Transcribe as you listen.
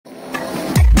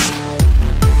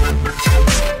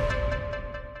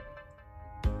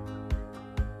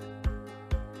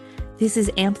This is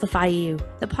Amplifyou,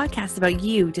 the podcast about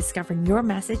you discovering your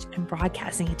message and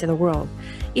broadcasting it to the world.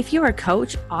 If you're a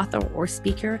coach, author, or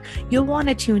speaker, you'll want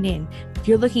to tune in. If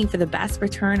you're looking for the best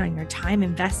return on your time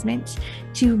investment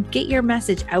to get your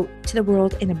message out to the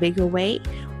world in a bigger way,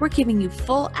 we're giving you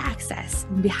full access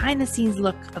and behind the scenes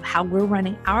look of how we're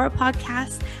running our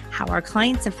podcast, how our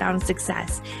clients have found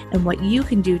success, and what you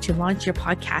can do to launch your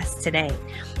podcast today.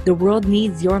 The world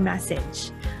needs your message.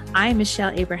 I'm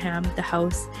Michelle Abraham, the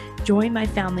host. Join my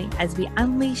family as we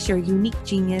unleash your unique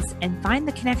genius and find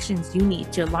the connections you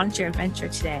need to launch your adventure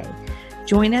today.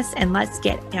 Join us and let's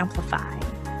get amplified.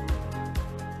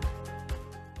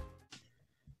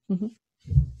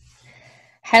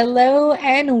 Hello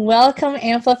and welcome,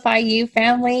 Amplifyou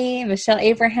family. Michelle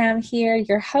Abraham here,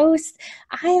 your host.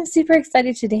 I am super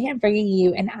excited today. I'm bringing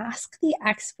you an Ask the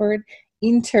Expert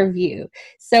interview.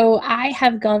 So I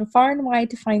have gone far and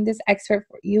wide to find this expert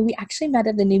for you. We actually met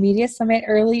at the New Media Summit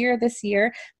earlier this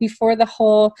year before the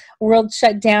whole world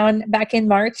shut down back in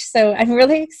March. So I'm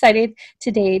really excited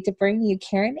today to bring you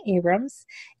Karen Abrams.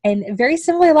 And very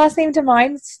similar last name to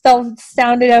mine, still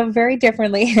sounded out very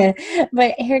differently.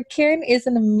 But Karen is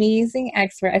an amazing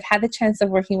expert. I've had the chance of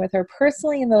working with her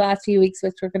personally in the last few weeks,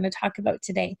 which we're going to talk about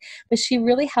today. But she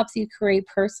really helps you create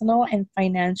personal and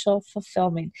financial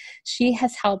fulfillment. She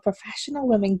has helped professional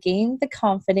women gain the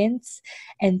confidence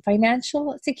and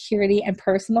financial security and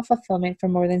personal fulfillment for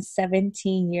more than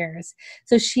 17 years.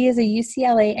 So she is a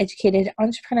UCLA-educated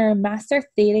entrepreneur, Master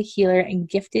Theta Healer, and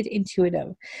gifted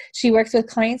intuitive. She works with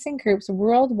clients and groups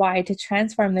worldwide to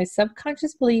transform their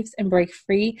subconscious beliefs and break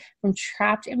free from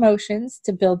trapped emotions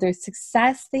to build their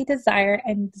success they desire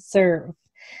and deserve.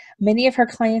 Many of her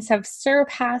clients have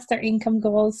surpassed their income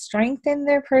goals, strengthened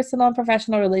their personal and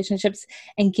professional relationships,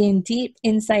 and gained deep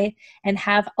insight and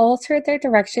have altered their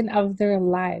direction of their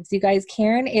lives. You guys,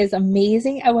 Karen is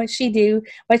amazing at what she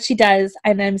does,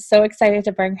 and I'm so excited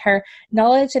to bring her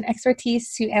knowledge and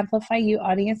expertise to Amplifyou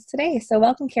audience today. So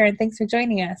welcome, Karen. Thanks for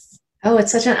joining us. Oh,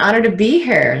 it's such an honor to be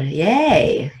here.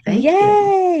 Yay. Thank you.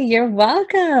 Yay, you're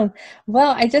welcome.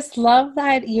 Well, I just love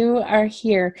that you are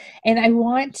here. And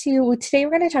today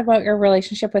we're going to talk about your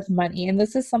relationship with money. And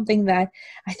this is something that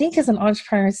I think as an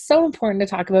entrepreneur is so important to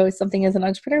talk about. It's something as an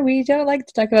entrepreneur we don't like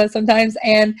to talk about sometimes.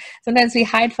 And sometimes we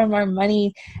hide from our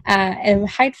money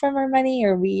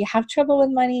or we have trouble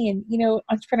with money. And,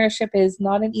 entrepreneurship is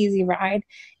not an easy ride.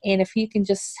 And if you can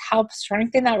just help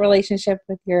strengthen that relationship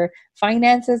with your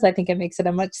finances, I think it makes it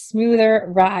a much smoother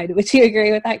ride. Would you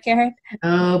agree with that, Karen?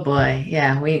 Oh boy.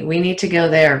 Yeah, we need to go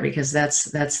there because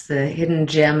that's the hidden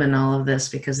gem in all of this,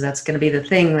 because that's going to be the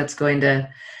thing that's going to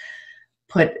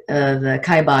put the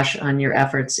kibosh on your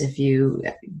efforts if you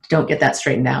don't get that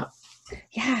straightened out.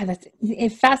 Yeah,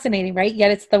 it's fascinating, right?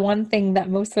 Yet it's the one thing that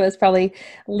most of us probably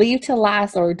leave to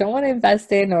last or don't want to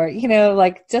invest in or,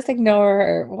 just ignore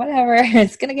or whatever.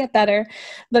 It's going to get better.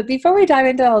 But before we dive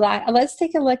into all that, let's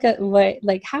take a look at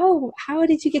how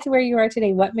did you get to where you are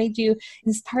today? What made you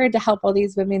inspired to help all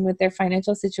these women with their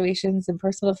financial situations and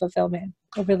personal fulfillment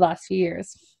over the last few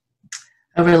years?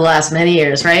 Over the last many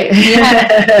years, right?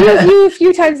 Yeah, a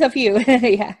few times a few.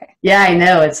 Yeah. Yeah, I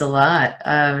know. It's a lot.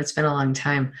 It's been a long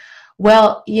time.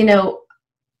 Well, I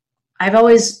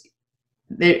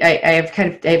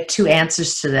have two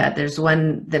answers to that. There's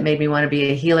one that made me want to be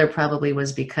a healer, probably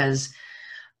was because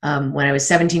when I was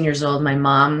 17 years old, my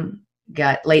mom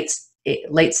got late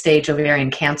stage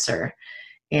ovarian cancer.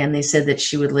 And they said that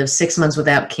she would live 6 months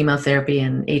without chemotherapy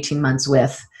and 18 months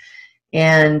with.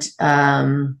 And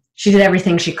she did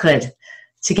everything she could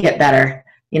to get better.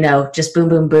 Just boom,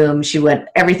 boom, boom. She went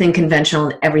everything conventional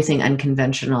and everything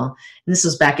unconventional. And this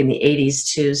was back in the 80s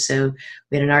too. So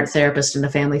we had an art therapist and a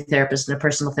family therapist and a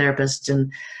personal therapist and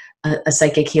a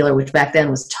psychic healer, which back then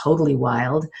was totally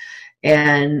wild.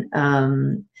 And,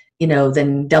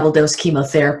 then double dose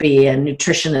chemotherapy and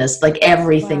nutritionist, like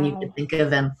everything you could think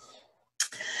of.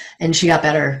 And she got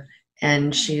better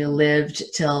and she lived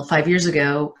till 5 years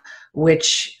ago,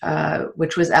 which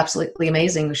was absolutely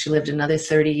amazing. She lived another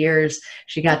 30 years.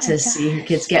 She got to see her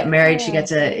kids get married. She got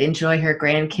to enjoy her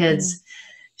grandkids.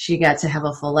 She got to have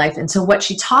a full life. And so what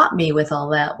she taught me with all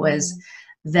that was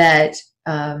that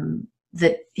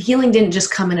healing didn't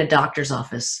just come in a doctor's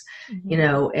office,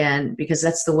 and because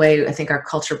that's the way I think our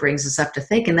culture brings us up to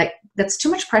think. And that's too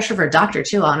much pressure for a doctor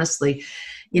too, honestly.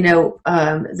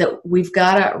 That we've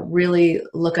got to really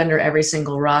look under every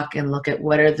single rock and look at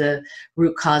what are the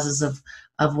root causes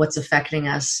of what's affecting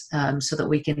us, so that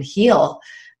we can heal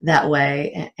that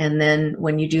way. And then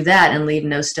when you do that and leave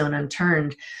no stone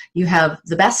unturned, you have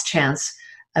the best chance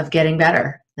of getting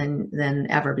better than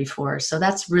ever before. So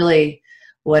that's really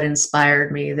what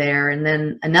inspired me there. And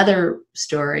then another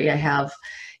story I have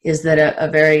is that a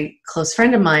very close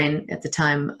friend of mine at the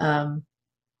time,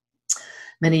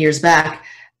 many years back,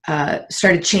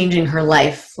 started changing her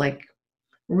life like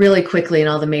really quickly in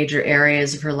all the major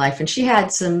areas of her life. And she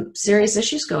had some serious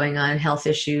issues going on, health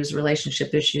issues,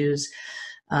 relationship issues,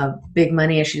 big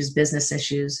money issues, business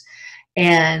issues.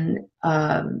 And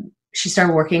she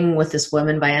started working with this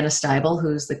woman, Vienna Steibel,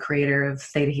 who's the creator of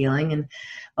Theta Healing. And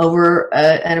over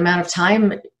an amount of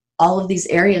time, all of these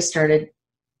areas started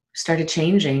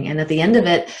changing. And at the end of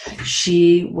it,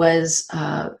 she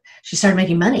started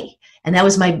making money. And that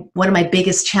was one of my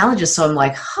biggest challenges. So I'm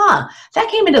like, that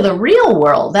came into the real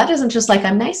world. That isn't just like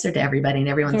I'm nicer to everybody and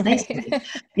everyone's nice to me,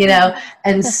 you know?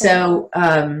 And so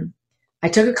I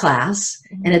took a class.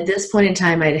 And at this point in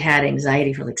time, I'd had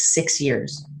anxiety for like 6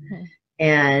 years.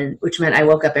 And which meant I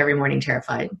woke up every morning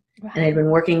terrified. Wow. And I'd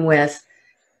been working with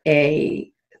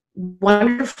a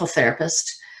wonderful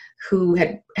therapist who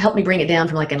had helped me bring it down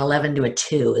from like an 11 to a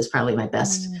 2 is probably my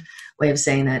best way of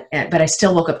saying that. But I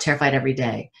still woke up terrified every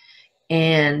day.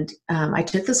 And I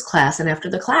took this class, and after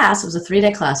the class, it was a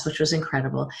 3-day class, which was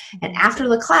incredible. And after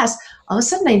the class, all of a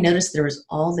sudden I noticed there was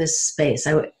all this space.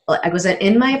 I was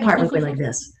in my apartment going like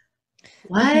this.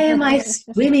 Why am I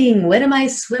swimming? What am I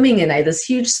swimming in? I had this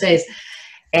huge space.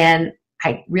 And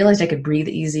I realized I could breathe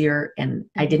easier, and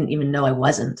I didn't even know I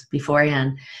wasn't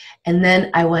beforehand. And then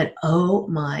I went, oh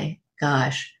my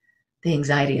gosh, the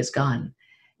anxiety is gone.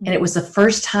 And it was the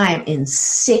first time in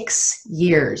 6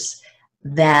 years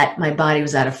that my body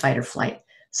was out of fight or flight.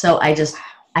 So I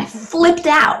flipped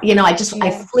out, you know, I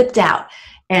flipped out.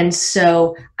 And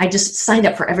so I just signed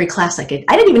up for every class I could.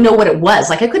 I didn't even know what it was.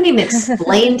 Like I couldn't even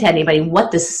explain to anybody what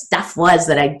this stuff was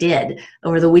that I did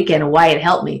over the weekend and why it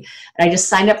helped me. And I just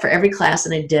signed up for every class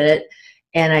and I did it.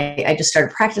 And I just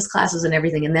started practice classes and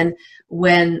everything. And then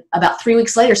when about 3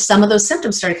 weeks later, some of those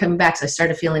symptoms started coming back. So I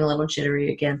started feeling a little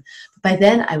jittery again. But by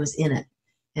then I was in it.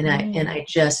 And I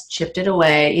just chipped it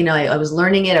away. You know, I was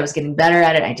learning it. I was getting better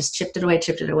at it. I just chipped it away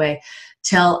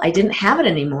till I didn't have it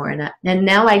anymore. And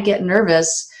now I get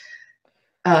nervous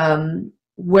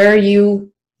where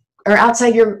you are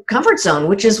outside your comfort zone,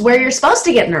 which is where you're supposed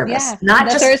to get nervous. Yeah, not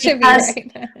just because,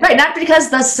 right, not because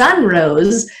the sun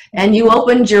rose and you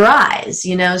opened your eyes,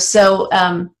 you know. So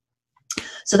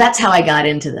so that's how I got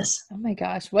into this. Oh my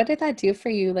gosh. What did that do for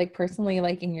you, like personally,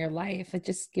 like in your life? It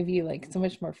just give you like so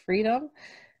much more freedom?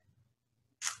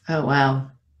 Oh, wow.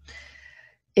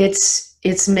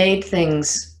 It's made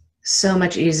things so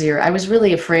much easier. I was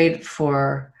really afraid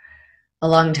for a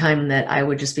long time that I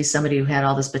would just be somebody who had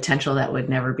all this potential that would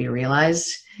never be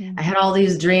realized. Mm-hmm. I had all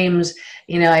these dreams.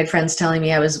 You know, I had friends telling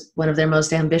me I was one of their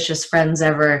most ambitious friends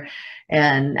ever.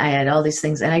 And I had all these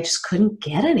things and I just couldn't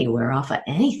get anywhere off of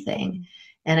anything.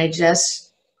 And I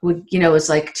just would, you know, it was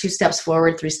like 2 steps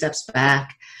forward, 3 steps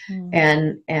back.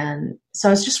 Mm-hmm. And so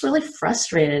I was just really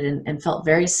frustrated and felt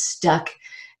very stuck.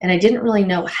 And I didn't really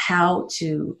know how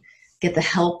to get the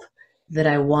help that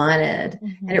I wanted.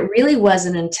 Mm-hmm. And it really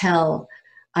wasn't until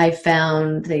I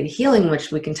found Theta Healing,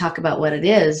 which we can talk about what it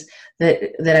is,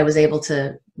 that I was able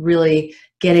to really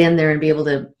get in there and be able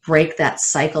to break that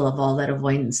cycle of all that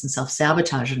avoidance and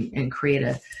self-sabotage and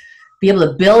be able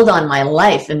to build on my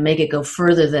life and make it go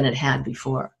further than it had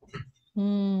before.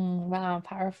 Wow,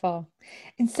 powerful.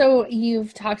 And so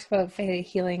you've talked about Theta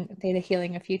Healing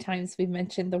a few times. We've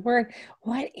mentioned the word.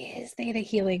 What is Theta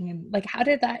Healing, and like how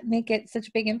did that make it such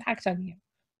a big impact on you?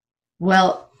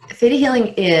 Well, Theta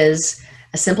Healing is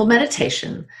a simple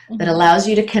meditation that allows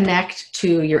you to connect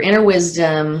to your inner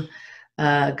wisdom,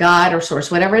 God or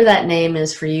source, whatever that name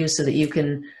is for you, so that you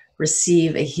can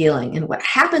receive a healing. And what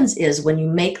happens is when you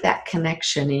make that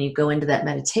connection and you go into that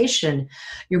meditation,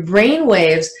 your brain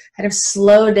waves kind of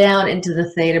slow down into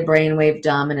the theta brainwave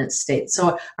dominant state.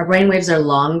 So our brain waves are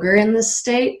longer in this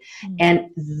state,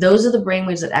 and those are the brain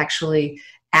waves that actually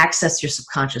access your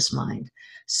subconscious mind.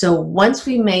 So once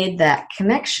we made that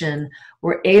connection,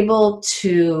 we're able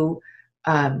to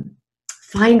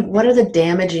find what are the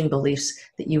damaging beliefs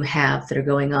that you have that are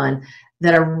going on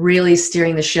that are really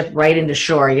steering the ship right into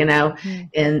shore, you know,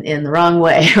 in the wrong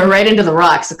way, or right into the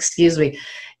rocks, excuse me.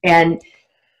 And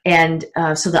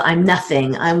so that I'm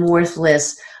nothing, I'm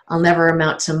worthless, I'll never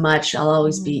amount to much, I'll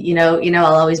always be, you know,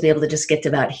 I'll always be able to just get to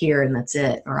about here and that's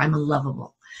it, or I'm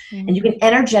unlovable. And you can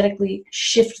energetically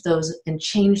shift those and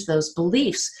change those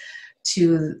beliefs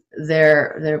to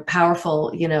their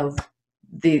powerful, you know,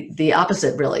 the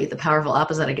opposite, really, the powerful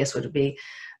opposite, I guess, would be,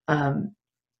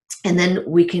 and then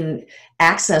we can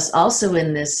access also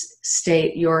in this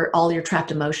state all your trapped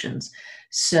emotions.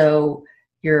 So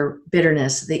your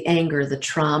bitterness, the anger, the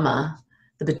trauma,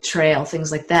 the betrayal,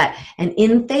 things like that. And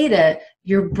in theta,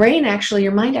 your mind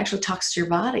actually talks to your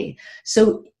body.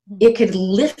 So it could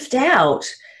lift out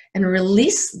and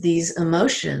release these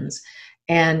emotions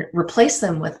and replace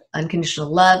them with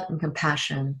unconditional love and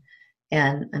compassion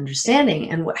and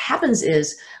understanding. And what happens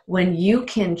is when you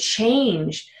can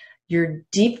change your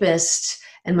deepest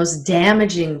and most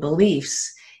damaging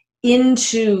beliefs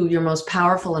into your most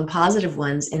powerful and positive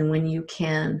ones, and when you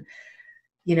can,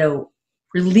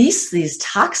 release these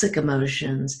toxic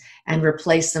emotions and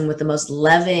replace them with the most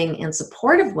loving and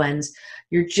supportive ones,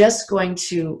 you're just going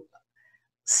to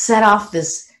set off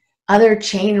this other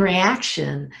chain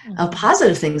reaction of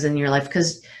positive things in your life.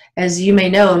 Because as you may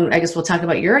know, and I guess we'll talk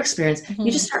about your experience,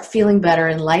 you just start feeling better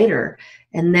and lighter.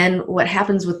 And then what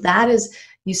happens with that is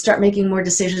you start making more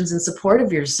decisions in support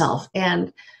of yourself,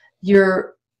 and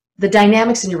the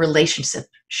dynamics in your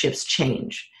relationships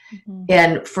change.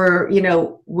 And for,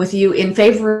 with you, in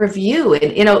favor of you,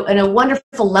 in a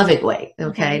wonderful, loving way,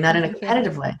 okay, not in a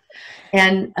competitive way.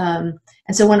 And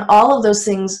so when all of those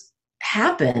things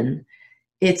happen,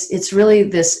 it's really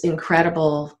this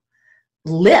incredible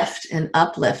lift and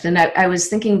uplift. And I was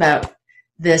thinking about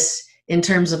this in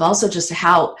terms of also just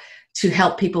how to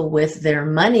help people with their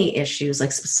money issues,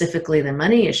 like specifically their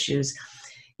money issues.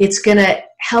 It's going to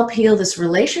help heal this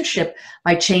relationship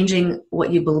by changing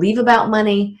what you believe about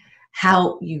money,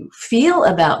 how you feel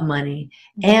about money,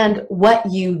 and what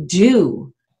you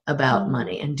do about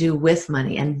money and do with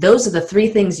money. And those are the three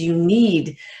things you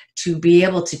need to be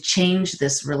able to change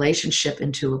this relationship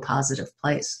into a positive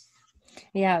place.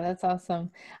 Yeah, that's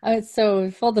awesome.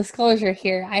 So full disclosure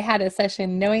here, I had a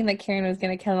session knowing that Karen was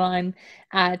going to come on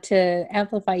to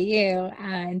Amplifyou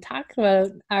and talk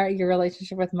about your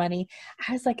relationship with money.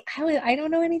 I was like, I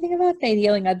don't know anything about Theta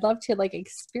Healing. I'd love to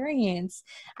experience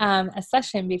a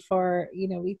session before,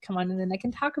 we come on, and then I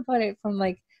can talk about it from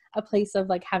a place of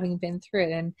having been through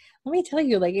it. And let me tell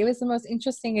you, it was the most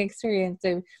interesting experience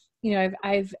of,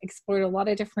 I've explored a lot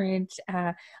of different,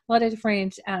 out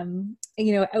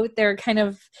there kind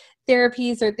of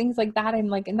therapies or things like that. And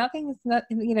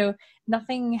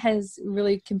nothing has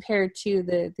really compared to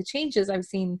the changes I've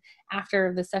seen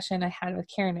after the session I had with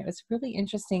Karen. It was really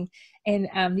interesting. And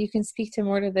you can speak to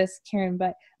more to this, Karen,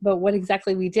 but what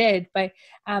exactly we did. But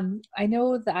I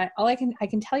know that all I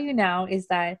can tell you now is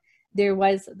that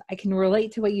I can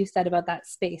relate to what you said about that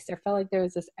space. There felt like there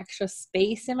was this extra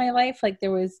space in my life.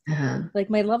 There was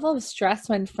my level of stress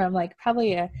went from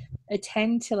probably a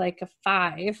 10 to a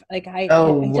 5. I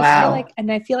just feel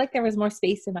and I feel like there was more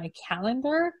space in my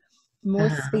calendar, more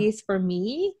space for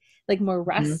me, more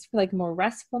rest, more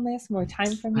restfulness, more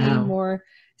time for me, more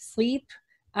sleep.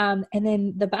 And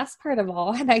then the best part of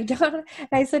all, and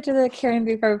I said to the Karen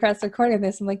before we pressed record on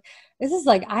this, I'm like, this is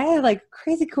I had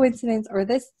crazy coincidence, or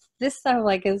this stuff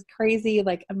is crazy,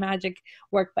 a magic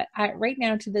work. But right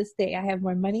now, to this day, I have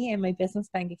more money in my business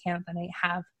bank account than I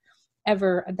have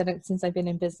ever since I've been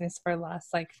in business for the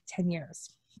last 10 years.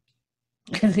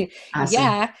 Awesome.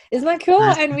 Yeah, isn't that cool?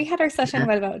 Awesome. And we had our session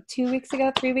about 3 weeks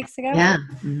ago. Yeah.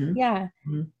 Yeah.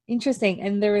 Interesting.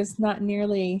 And there was not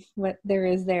nearly what there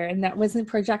is there, and that wasn't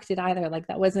projected either.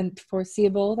 that wasn't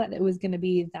foreseeable that it was going to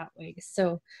be that way.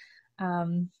 So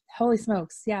holy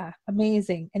smokes, yeah,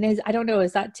 amazing. And I don't know,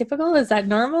 is that typical? Is that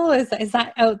normal? Is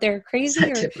that out there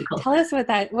crazy? Or typical? Tell us about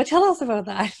that. Tell us about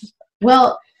that.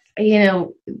 Well,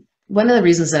 one of the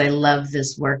reasons that I love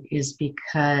this work is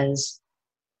because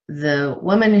the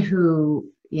woman who,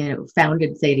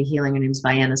 founded Theta Healing, her name's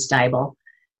Vienna Steibel.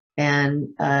 And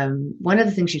one of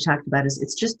the things she talked about is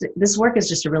this work is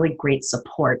just a really great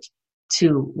support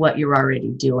to what you're already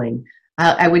doing.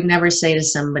 I would never say to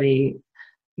somebody,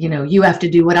 you have to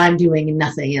do what I'm doing and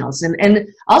nothing else. And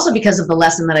also because of the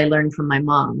lesson that I learned from my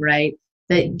mom, right?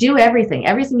 That do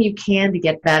everything you can to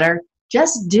get better,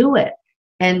 just do it.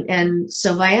 And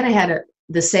so Vienna had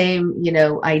the same,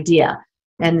 idea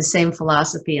and the same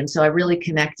philosophy. And so I really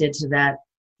connected to that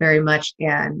very much.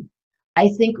 And I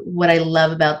think what I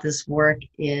love about this work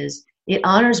is it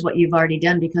honors what you've already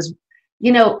done, because,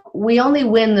 we only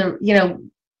win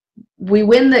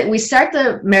we start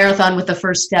the marathon with the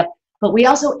first step, but we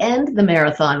also end the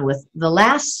marathon with the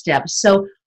last step. So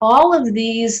all of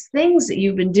these things that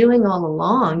you've been doing all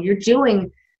along, you're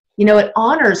doing, it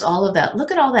honors all of that. Look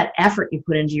at all that effort you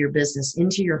put into your business,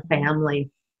 into your family,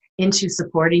 into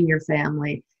supporting your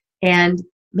family. And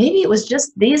maybe it was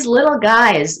just these little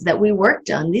guys that we worked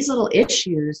on, these little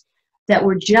issues that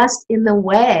were just in the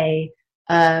way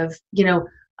of,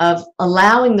 of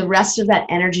allowing the rest of that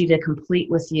energy to complete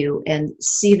with you and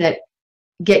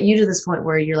get you to this point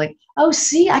where you're like, oh,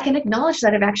 see, I can acknowledge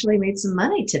that I've actually made some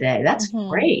money today. That's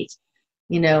great.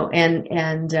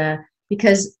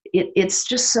 because it's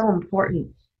just so important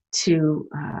to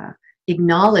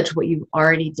acknowledge what you've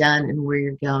already done and where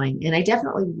you're going. And I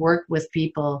definitely work with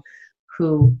people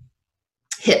who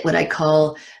hit what I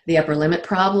call the upper limit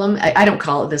problem. I don't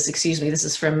call it this, excuse me, this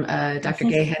is from Dr.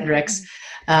 Gay Hendricks.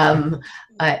 And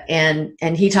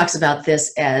he talks about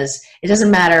this as, it doesn't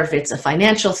matter if it's a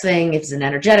financial thing, if it's an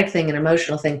energetic thing, an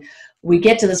emotional thing. We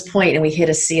get to this point and we hit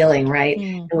a ceiling, right?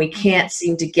 And we can't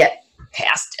seem to get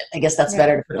past it. I guess that's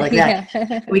better to put it like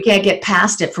that. We can't get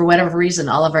past it for whatever reason.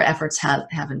 All of our efforts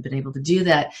haven't been able to do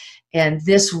that. And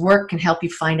this work can help you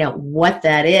find out what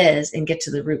that is and get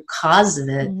to the root cause of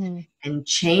it and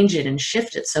change it and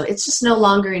shift it. So it's just no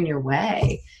longer in your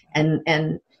way. And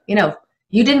you know,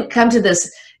 you didn't come to this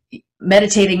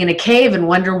meditating in a cave and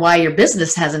wonder why your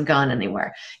business hasn't gone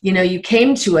anywhere. You know, you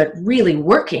came to it really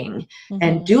working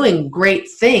and doing great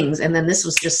things. And then this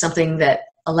was just something that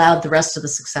allowed the rest of the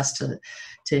success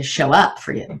to show up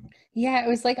for you. Yeah, it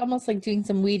was like almost like doing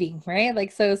some weeding, right?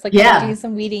 Like, so it's like doing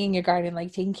some weeding in your garden,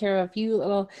 like taking care of a few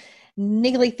little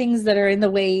niggly things that are in the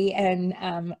way. And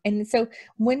so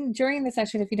during the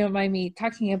session, if you don't mind me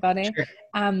talking about it,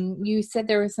 you said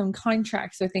there were some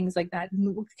contracts or things like that.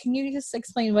 Can you just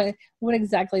explain what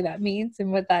exactly that means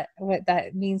and what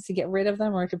that means to get rid of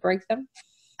them or to break them?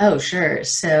 Oh, sure.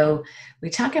 So we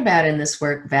talk about in this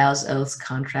work, vows, oaths,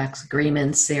 contracts,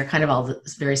 agreements. They are kind of all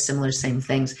very similar, same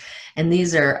things. And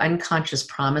these are unconscious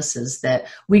promises that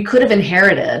we could have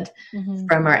inherited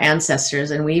from our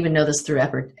ancestors. And we even know this through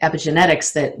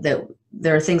epigenetics, that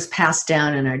there are things passed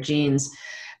down in our genes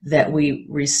that we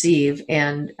receive.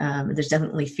 And there's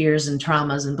definitely fears and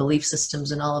traumas and belief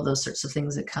systems and all of those sorts of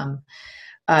things that come.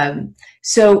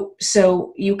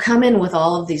 So you come in with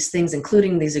all of these things,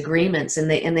 including these agreements, and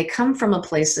they come from a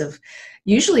place of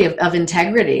usually of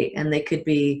integrity, and they could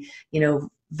be, you know,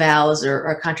 vows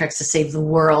or contracts to save the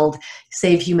world,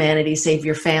 save humanity, save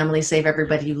your family, save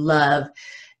everybody you love.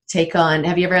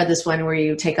 Have you ever had this one where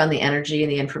you take on the energy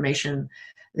and the information,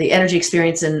 the energy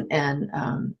experience and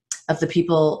of the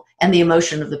people and the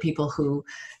emotion of the people who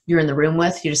you're in the room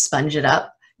with? You just sponge it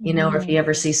up. You know, or if you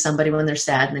ever see somebody when they're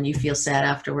sad and then you feel sad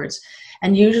afterwards.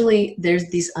 And usually there's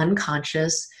these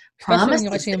unconscious promises when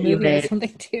you're watching that a movie you made. Or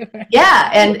something too.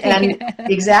 Yeah, and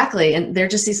exactly. And they're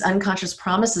just these unconscious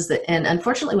promises that, and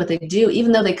unfortunately what they do,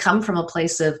 even though they come from a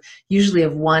place of usually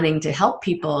of wanting to help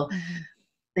people,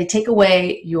 they take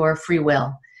away your free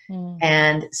will.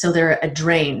 And so they're a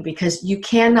drain because you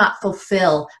cannot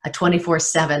fulfill a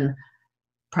 24/7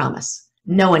 promise.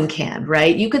 No one can,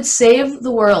 right? You could save the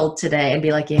world today and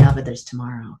be like, yeah, but there's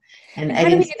tomorrow. And I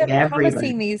didn't save everybody.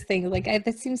 Promising these things, like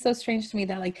that seems so strange to me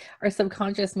that like our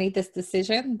subconscious made this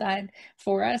decision that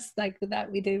for us, like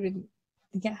that we did.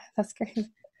 Yeah, that's great.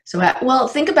 So, well,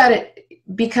 think about it,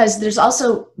 because there's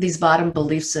also these bottom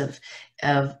beliefs of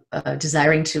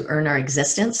desiring to earn our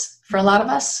existence for a lot of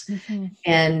us,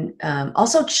 and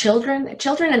also children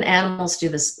and animals do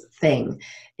this thing.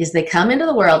 Is they come into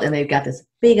the world and they've got this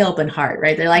big open heart,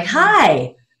 right? They're like,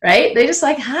 hi, right? They just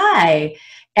like, hi.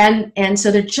 And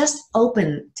so they're just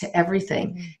open to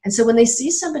everything. And so when they see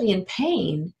somebody in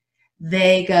pain,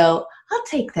 they go, I'll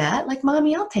take that. Like,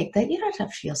 mommy, I'll take that. You don't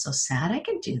have to feel so sad. I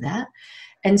can do that.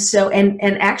 And so, and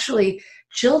actually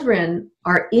children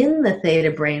are in the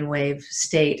theta brainwave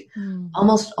state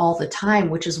almost all the time,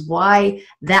 which is why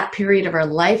that period of our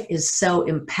life is so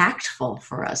impactful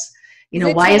for us. You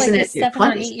know, why isn't it 7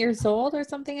 or 8 years old or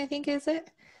something? I think, is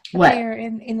it? What? They're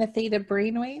in the theta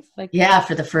brainwave, like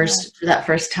for that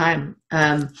first time,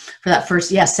 for that first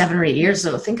 7 or 8 years.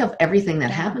 So think of everything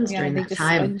that happens during that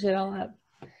time. Sponge it all up.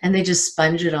 And they just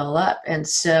sponge it all up. And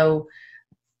so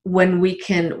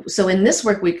so in this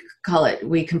work we call it,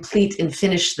 we complete and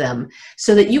finish them,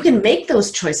 so that you can make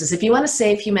those choices. If you want to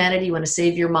save humanity, you want to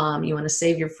save your mom, you want to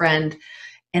save your friend,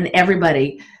 and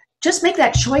everybody. Just make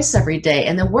that choice every day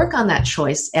and then work on that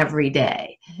choice every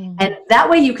day. And that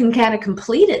way you can kind of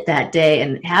complete it that day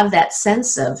and have that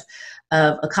sense of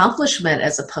accomplishment,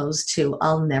 as opposed to,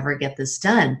 I'll never get this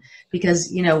done.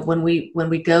 Because, you know, when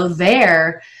we go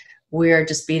there, we're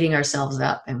just beating ourselves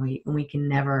up, and we can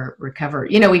never recover.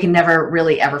 You know, we can never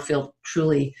really ever feel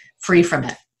truly free from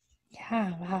it.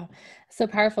 Yeah. Wow. So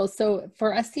powerful. So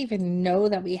for us to even know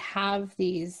that we have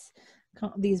these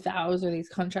vows or these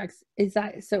contracts, is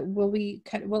that so? Will it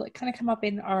kind of come up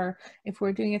in if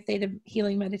we're doing a theta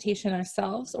healing meditation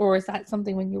ourselves, or is that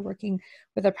something when you're working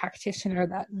with a practitioner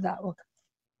that will?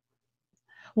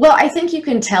 Well, I think you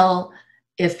can tell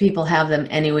if people have them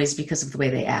anyways because of the way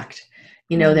they act.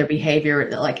 You know, their behavior.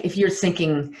 Like if you're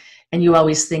thinking and you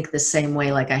always think the same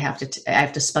way, like I have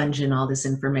to sponge in all this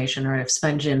information, or I've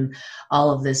sponged in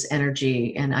all of this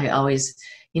energy, and I always,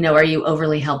 you know, are you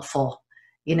overly helpful?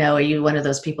 You know, are you one of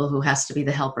those people who has to be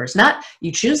the helpers? Not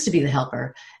you choose to be the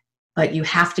helper, but you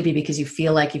have to be because you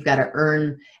feel like you've got to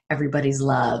earn everybody's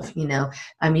love. You know,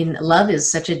 I mean, love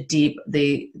is such a deep,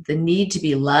 the need to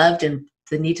be loved and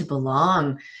the need to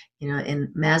belong, you know,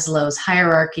 in Maslow's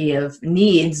hierarchy of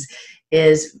needs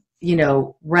is, you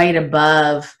know, right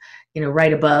above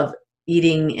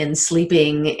eating and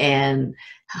sleeping and,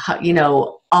 you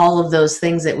know, all of those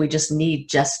things that we just need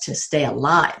just to stay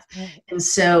alive. Right. And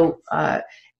so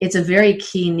it's a very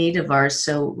key need of ours.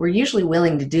 So we're usually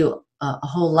willing to do a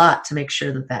whole lot to make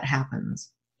sure that that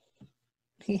happens.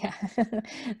 Yeah,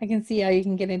 I can see how you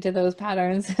can get into those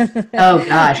patterns. Oh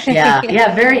gosh, yeah. Yeah.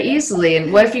 Yeah, very easily.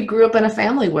 And what if you grew up in a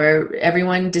family where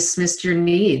everyone dismissed your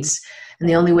needs and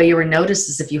the only way you were noticed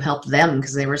is if you helped them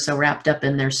because they were so wrapped up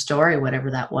in their story,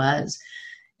 whatever that was.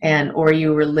 And or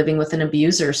you were living with an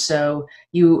abuser, so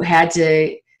you had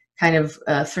to kind of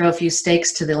throw a few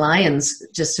stakes to the lions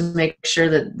just to make sure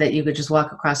that you could just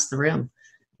walk across the room,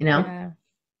 you know? Yeah.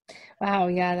 Wow.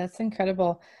 Yeah, that's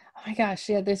incredible. Oh my gosh.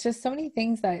 Yeah, there's just so many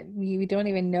things that we don't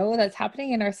even know that's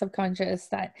happening in our subconscious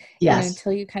that, Yes.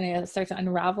 until you kind of start to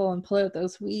unravel and pull out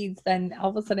those weeds, then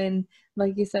all of a sudden,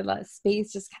 like you said, that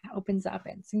space just kind of opens up.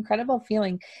 And it's an incredible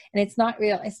feeling. And it's not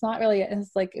real. It's not really,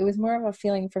 it's like, it was more of a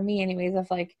feeling for me anyways of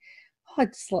like, oh,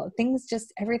 everything's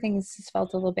just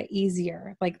felt a little bit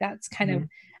easier. Like that's kind of,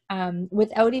 Mhm.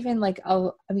 without even like,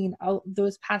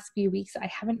 those past few weeks, I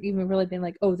haven't even really been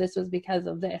like, oh, this was because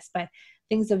of this, but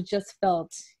things have just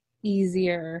felt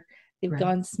easier. They've Right.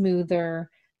 gone smoother.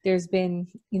 There's been,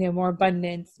 more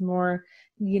abundance, more,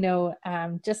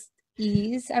 just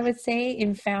ease, I would say,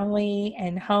 in family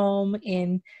and home,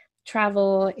 in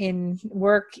travel, in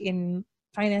work, in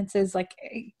finances. Like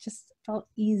it just felt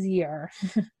easier.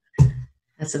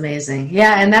 That's amazing.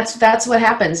 Yeah, and that's what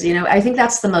happens. You know, I think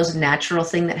that's the most natural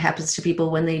thing that happens to people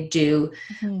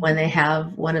Mhm. when they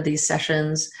have one of these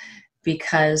sessions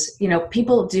because, you know,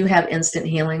 people do have instant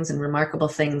healings and remarkable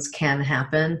things can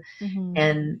happen. Mhm.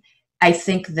 And I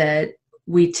think that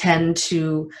we tend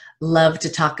to love to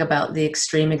talk about the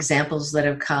extreme examples that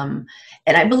have come.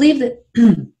 And I believe that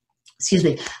excuse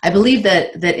me, I believe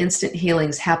that instant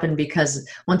healings happen because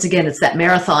once again it's that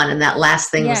marathon and that last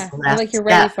thing was Yeah, the you're last like you're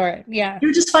ready step. for it. Yeah.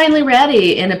 You're just finally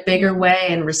ready in a bigger Mhm. way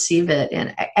and receive it,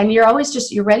 and you're always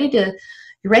just you're ready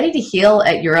to heal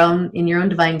at your own in your own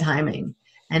divine timing.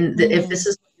 And if this Mhm.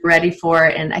 is what you're ready for,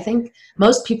 and I think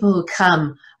most people who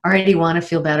come already want to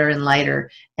feel better and lighter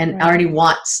and Right. already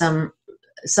want some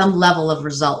level of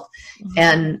result,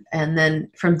 Mhm. and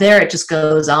then from there it just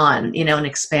goes on, you know, and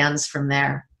expands from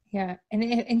there. Yeah, and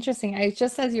interesting. I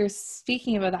just as you're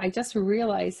speaking about that, I just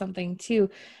realized something too.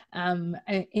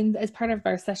 In as part of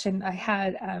our session, I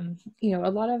had a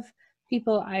lot of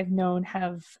people I've known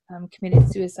have committed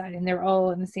suicide, and they're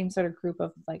all in the same sort of group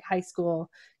of like high school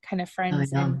kind of I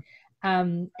friends. know.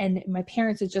 And my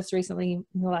parents had just recently,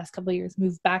 in the last couple of years,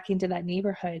 moved back into that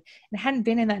neighborhood, and I hadn't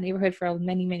been in that neighborhood for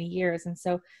many, many years, and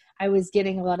so I was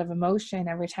getting a lot of emotion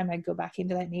every time I'd go back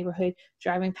into that neighborhood,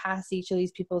 driving past each of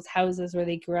these people's houses where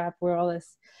they grew up, where all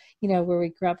this, where we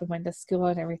grew up and went to school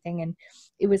and everything. And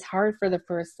it was hard for the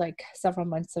first like several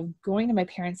months of going to my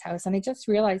parents' house. And I just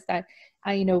realized that,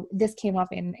 this came up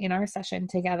in our session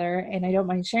together. And I don't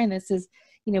mind sharing this is,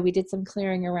 we did some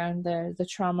clearing around the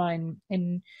trauma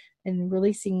and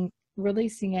releasing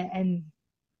it. And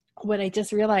what I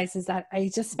just realized is that I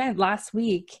just spent last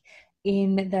week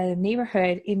in the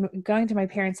neighborhood, in going to my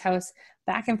parents' house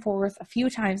back and forth a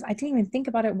few times. I didn't even think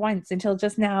about it once until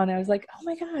just now. And I was like, oh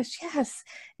my gosh, yes,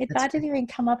 That's that didn't even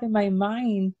come up in my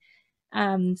mind.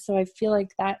 So I feel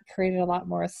like that created a lot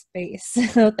more space.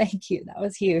 So thank you. That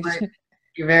was huge. great.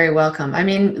 You're very welcome. I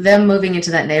mean, them moving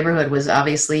into that neighborhood was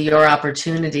obviously your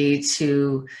opportunity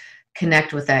to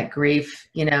connect with that grief,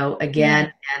 you know, Yeah.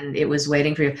 again, and it was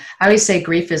waiting for you. I always say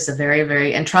grief is a very,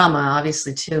 very, and trauma,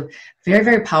 obviously, too, very,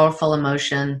 very powerful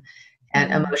emotion and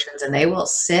Mm-hmm. emotions, and they will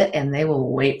sit and they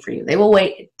will wait for you. They will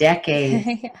wait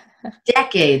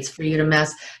decades for you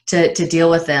to deal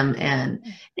with them. And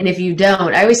if you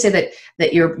don't, I always say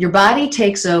that your body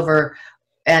takes over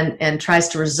and tries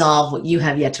to resolve what you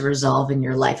have yet to resolve in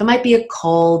your life. It might be a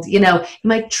cold, you know, you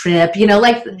might trip, you know,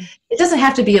 like it doesn't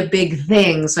have to be a big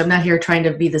thing. So I'm not here trying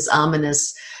to be this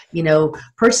ominous, you know,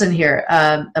 person here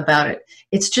about it.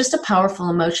 It's just a powerful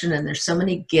emotion, and there's so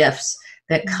many gifts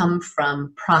that Mm-hmm. come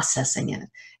from processing it,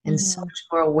 and so Mm-hmm. much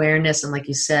more awareness. And like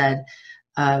you said,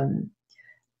 um,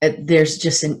 there's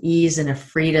just an ease and a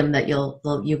freedom that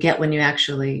you get when you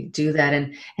actually do that.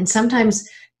 And sometimes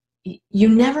you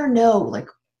never know like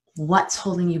what's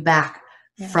holding you back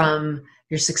Yeah. from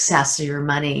your success or your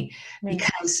money Right.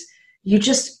 because you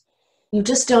just you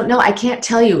just don't know. I can't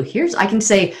tell you. I can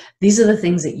say these are the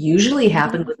things that usually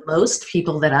happen with most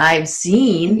people that I've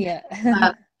seen. Yeah.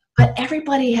 Uh, but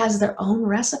everybody has their own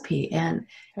recipe. And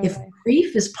if Totally.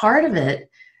 grief is part of it,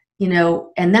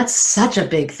 and that's such a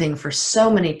big thing for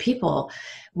so many people,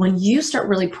 when you start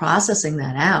really processing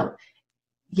that out,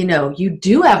 you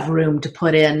do have room to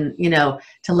put in,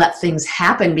 to let things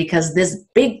happen, because this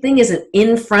big thing isn't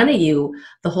in front of you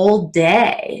the whole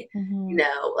day.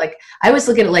 Like I always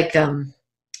look at it like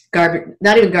garbage,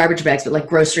 not even garbage bags, but like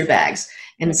grocery bags.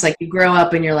 And it's like you grow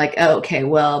up and you're like, oh, okay,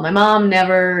 well, my mom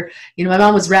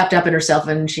was wrapped up in herself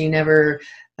and she never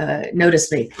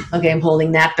noticed me. Okay, I'm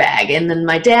holding that bag. And then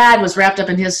my dad was wrapped up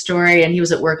in his story and he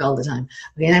was at work all the time.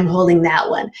 Okay, and I'm holding that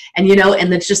one. And,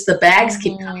 and it's just the bags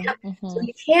keep coming up. So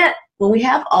we can't, when we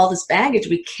have all this baggage,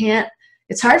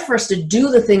 it's hard for us to do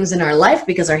the things in our life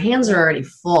because our hands are already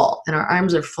full and our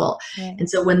arms are full. Right. And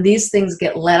so when these things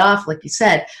get let off, like you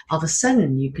said, all of a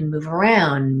sudden you can move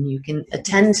around, you can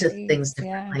attend to things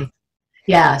differently.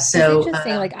 Yeah. So it's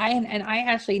interesting. Like I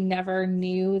actually never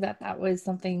knew that was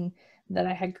something that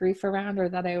I had grief around, or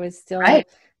that I was still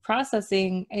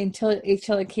processing until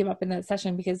it came up in that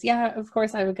session. Because of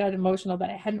course I got emotional, but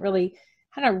I hadn't really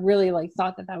like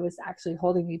thought that was actually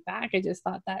holding me back. I just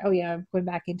thought that, I'm going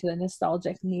back into the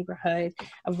nostalgic neighborhood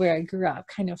of where I grew up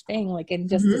kind of thing, like, and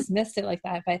just dismissed it like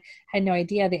that. But I had no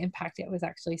idea the impact it was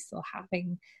actually still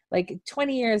having, like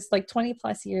 20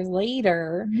 plus years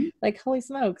later, like, holy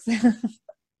smokes.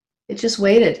 It just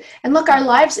waited. And look, our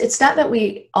lives, it's not that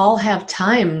we all have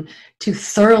time to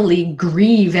thoroughly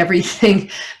grieve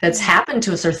everything that's happened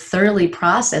to us or thoroughly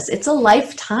process. It's a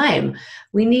lifetime.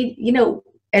 We need,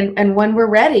 and when we're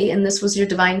ready, and this was your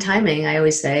divine timing, I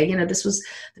always say, this was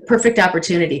the perfect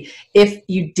opportunity. If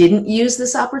you didn't use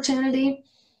this opportunity,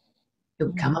 it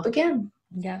would come up again.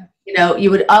 Yeah.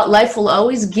 Life will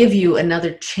always give you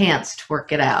another chance to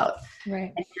work it out.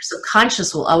 Right. And your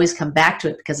subconscious will always come back to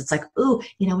it, because it's like, ooh,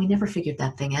 we never figured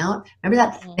that thing out. Remember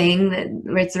that thing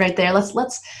that's right there? Let's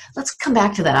come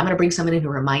back to that. I'm going to bring someone in who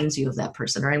reminds you of that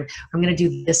person, or I'm going to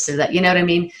do this or that. You know what I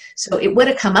mean? So it would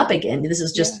have come up again. This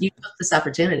is just, you took this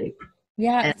opportunity.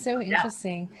 Yeah. It's so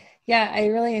interesting. Yeah, I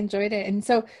really enjoyed it. And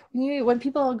so when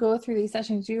people go through these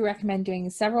sessions, do you recommend doing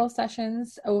several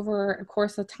sessions over a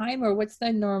course of time, or what's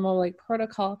the normal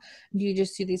protocol? Do you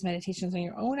just do these meditations on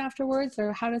your own afterwards,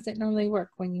 or how does it normally work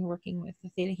when you're working with the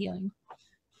Theta Healing?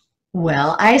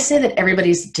 Well, I say that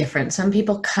everybody's different. Some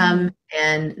people come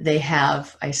and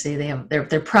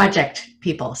they're project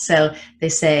people. So they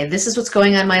say, this is what's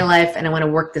going on in my life and I want to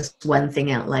work this one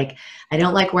thing out. Like, I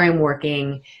don't like where I'm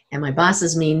working and my boss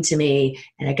is mean to me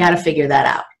and I got to figure that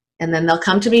out. And then they'll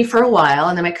come to me for a while,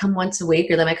 and they might come once a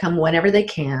week, or they might come whenever they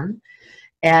can.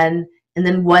 And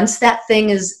then once that thing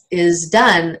is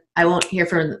done, I won't hear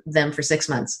from them for 6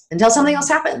 months until something else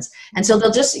happens. And so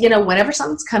they'll just, whenever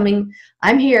something's coming,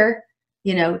 I'm here,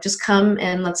 just come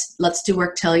and let's do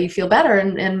work till you feel better,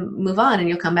 and move on, and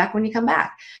you'll come back when you come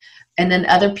back. And then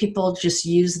other people just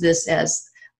use this as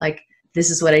like, this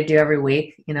is what I do every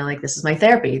week, like, this is my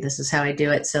therapy. This is how I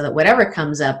do it, so that whatever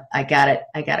comes up, I got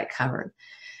it covered.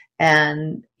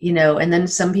 And, and then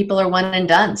some people are one and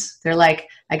dones. They're like,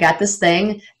 I got this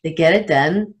thing, they get it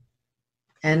done,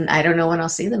 and I don't know when I'll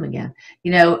see them again,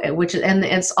 and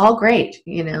it's all great,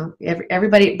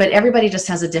 everybody just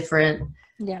has a different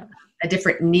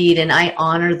need. And I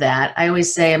honor that. I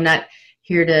always say, I'm not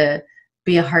here to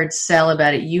be a hard sell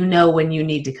about it. When you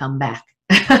need to come back.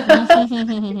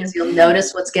 Because you'll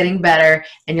notice what's getting better,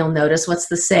 and you'll notice what's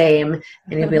the same,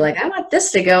 and you'll be like, I want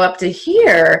this to go up to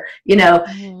here,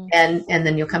 and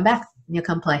then you'll come back and you'll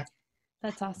come play.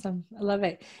 That's awesome. I love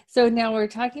it. So now we're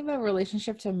talking about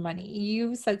relationship to money.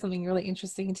 You said something really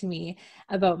interesting to me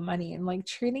about money and like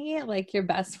treating it like your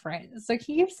best friend. So can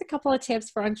you give us a couple of tips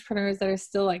for entrepreneurs that are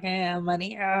still like,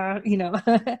 money,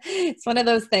 it's one of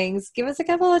those things. Give us a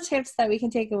couple of tips that we can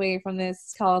take away from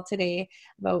this call today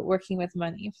about working with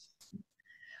money.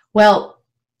 Well,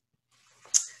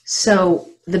 so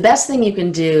the best thing you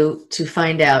can do to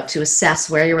assess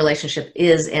where your relationship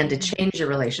is and to change your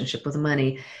relationship with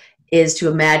money is to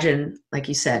imagine, like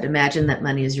you said, imagine that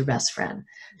money is your best friend.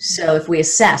 So if we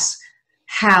assess,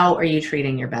 how are you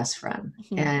treating your best friend?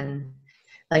 And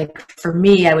like for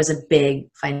me, I was a big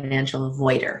financial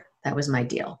avoider. That was my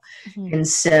deal.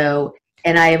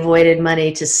 And I avoided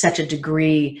money to such a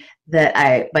degree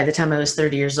that by the time I was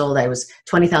 30 years old, I was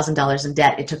 $20,000 in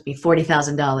debt. It took me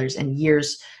 $40,000 and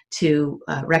years to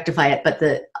rectify it. But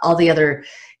all the other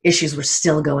issues were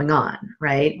still going on,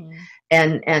 right?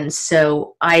 And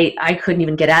so I couldn't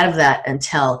even get out of that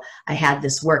until I had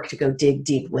this work to go dig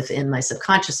deep within my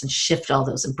subconscious and shift all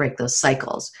those and break those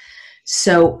cycles.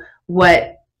 So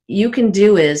what you can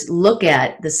do is look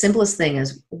at the simplest thing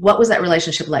is, what was that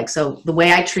relationship like? So the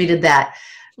way I treated that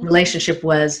relationship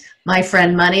was my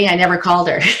friend money. I never called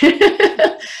her.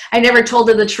 I never told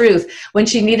her the truth. When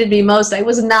she needed me most, I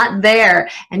was not there,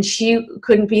 and she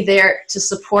couldn't be there to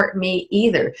support me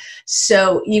either.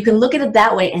 So you can look at it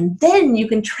that way, and then you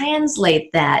can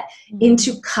translate that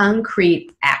into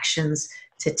concrete actions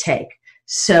to take.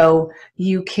 So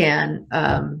you can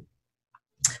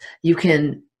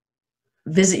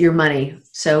visit your money.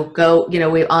 So go,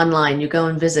 we online, you go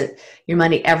and visit your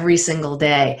money every single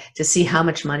day to see how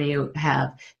much money you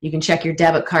have. You can check your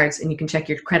debit cards and you can check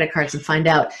your credit cards and find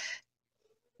out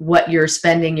what you're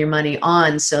spending your money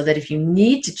on, so that if you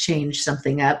need to change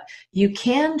something up, you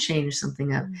can change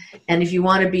something up. And if you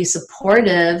want to be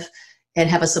supportive and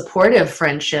have a supportive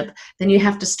friendship, then you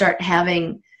have to start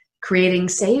creating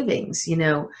savings.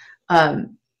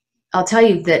 I'll tell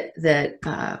you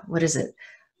that what is it?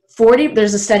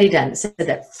 There's a study done that said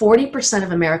that 40%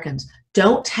 of Americans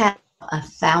don't have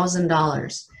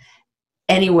 $1,000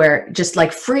 anywhere, just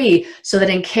like free, so that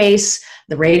in case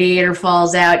the radiator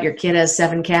falls out, your kid has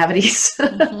 7 cavities,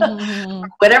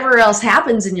 whatever else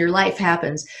happens in your life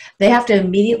happens, they have to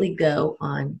immediately go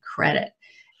on credit.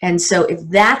 And so if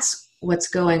that's what's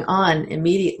going on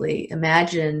immediately,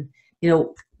 imagine,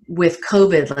 with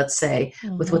COVID, let's say,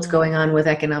 with what's going on with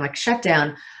economic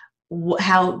shutdown,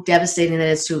 how devastating that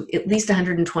is to at least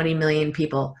 120 million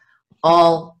people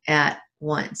all at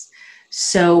once.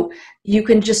 So you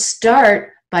can just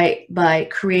start by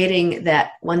creating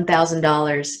that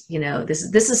 $1,000.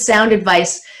 This is sound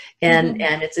advice, and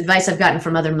it's advice I've gotten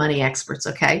from other money experts.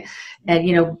 Okay. And,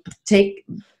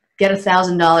 get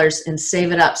 $1,000 and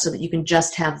save it up so that you can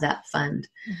just have that fund.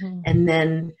 And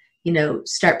then,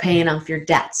 start paying off your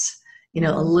debts, a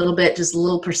little bit, just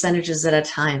little percentages at a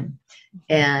time.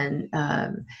 And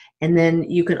then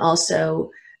you can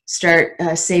also start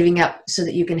saving up so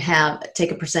that you can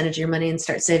take a percentage of your money and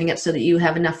start saving up so that you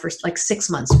have enough for like 6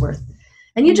 months worth.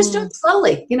 And you just do it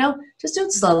slowly, just do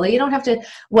it slowly. You don't have to,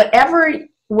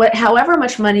 however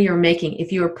much money you're making,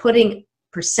 if you are putting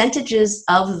percentages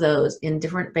of those in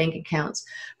different bank accounts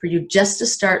for you just to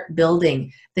start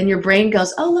building, then your brain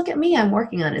goes, oh, look at me, I'm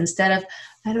working on it, instead of,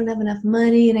 I don't have enough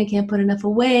money and I can't put enough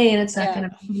away and it's not going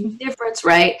to make a difference,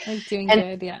 right? Like doing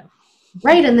good, yeah.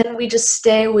 Right, and then we just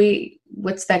stay,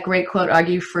 what's that great quote,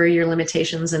 argue for your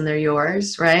limitations and they're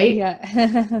yours, right?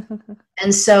 Yeah.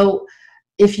 And so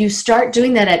if you start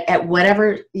doing that at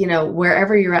whatever,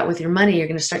 wherever you're at with your money, you're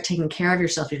going to start taking care of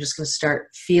yourself. You're just going to start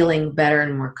feeling better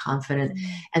and more confident.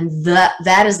 And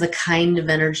that is the kind of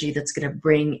energy that's going to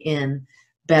bring in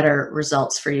better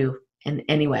results for you in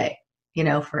any way,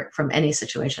 from any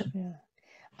situation. Yeah.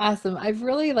 Awesome. I've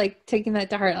really taken that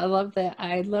to heart. I love that.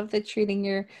 I love that treating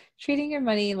your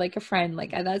money like a friend.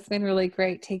 That's been really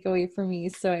great takeaway for me.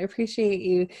 So I appreciate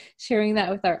you sharing that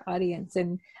with our audience.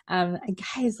 And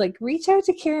guys, reach out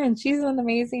to Karen. She's an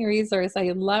amazing resource.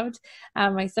 I loved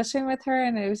my session with her,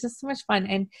 and it was just so much fun.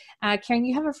 And Karen,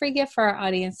 you have a free gift for our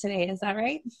audience today. Is that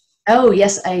right? Oh,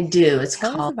 yes, I do.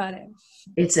 Tell us about it.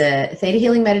 It's a Theta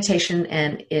Healing meditation,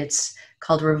 and it's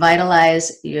called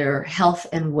Revitalize Your Health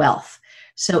and Wealth.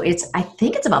 So I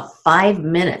think it's about 5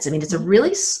 minutes. I mean, it's a really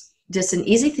just an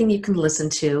easy thing you can listen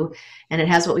to, and it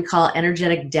has what we call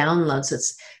energetic downloads. So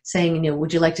it's saying,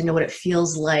 would you like to know what it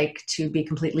feels like to be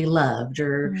completely loved,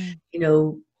 or,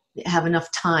 have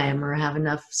enough time or have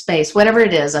enough space, whatever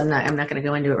it is. I'm not going to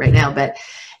go into it right now,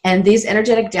 and these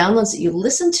energetic downloads that you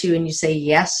listen to and you say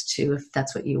yes to, if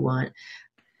that's what you want,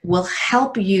 will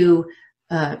help you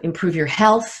improve your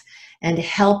health and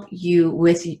help you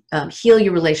with heal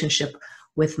your relationship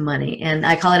with money. And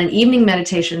I call it an evening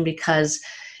meditation because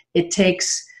it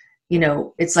takes,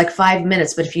 it's like 5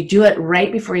 minutes, but if you do it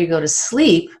right before you go to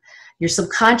sleep, your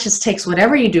subconscious takes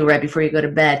whatever you do right before you go to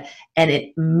bed, and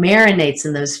it marinates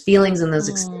in those feelings and those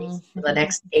experiences for the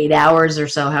next 8 hours or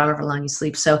so, however long you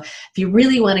sleep. So if you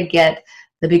really want to get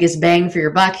the biggest bang for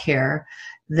your buck here,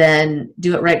 then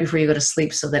do it right before you go to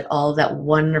sleep, so that all of that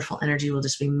wonderful energy will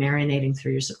just be marinating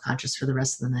through your subconscious for the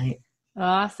rest of the night.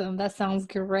 Awesome. That sounds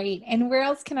great. And where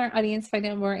else can our audience find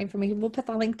out more information? We'll put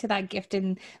the link to that gift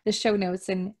in the show notes.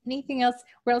 And anything else,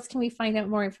 where else can we find out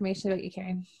more information about you,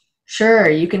 Karen? Sure.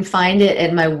 You can find it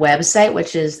at my website,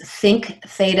 which is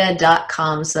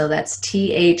thinktheta.com. So that's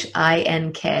THINK,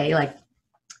 like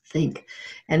think,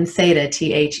 and theta,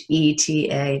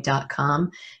 THETA.com.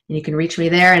 And you can reach me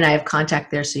there, and I have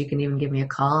contact there, so you can even give me a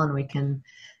call and we can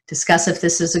discuss if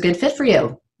this is a good fit for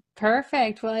you.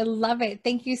 Perfect. Well, I love it.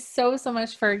 Thank you so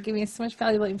much for giving us so much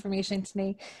valuable information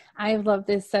today. I've loved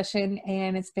this session,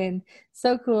 and it's been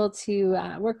so cool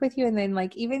to work with you. And then,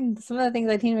 like, even some of the things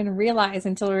I didn't even realize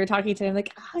until we were talking to him,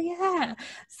 like, oh yeah,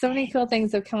 so many cool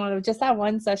things have come out of just that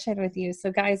one session with you.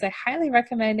 So guys, I highly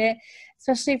recommend it,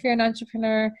 especially if you're an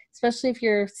entrepreneur, especially if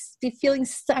you're feeling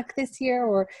stuck this year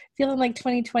or feeling like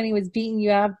 2020 was beating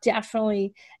you up.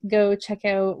 Definitely go check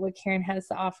out what Karen has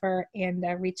to offer and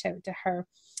reach out to her.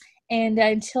 And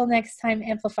until next time,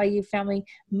 Amplifyou family,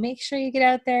 make sure you get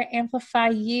out there, amplify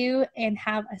you, and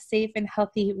have a safe and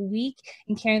healthy week.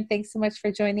 And Karen, thanks so much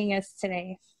for joining us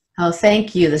today. Oh,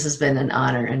 thank you. This has been an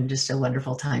honor and just a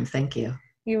wonderful time. Thank you.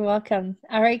 You're welcome.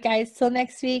 All right, guys, till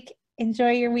next week.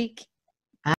 Enjoy your week.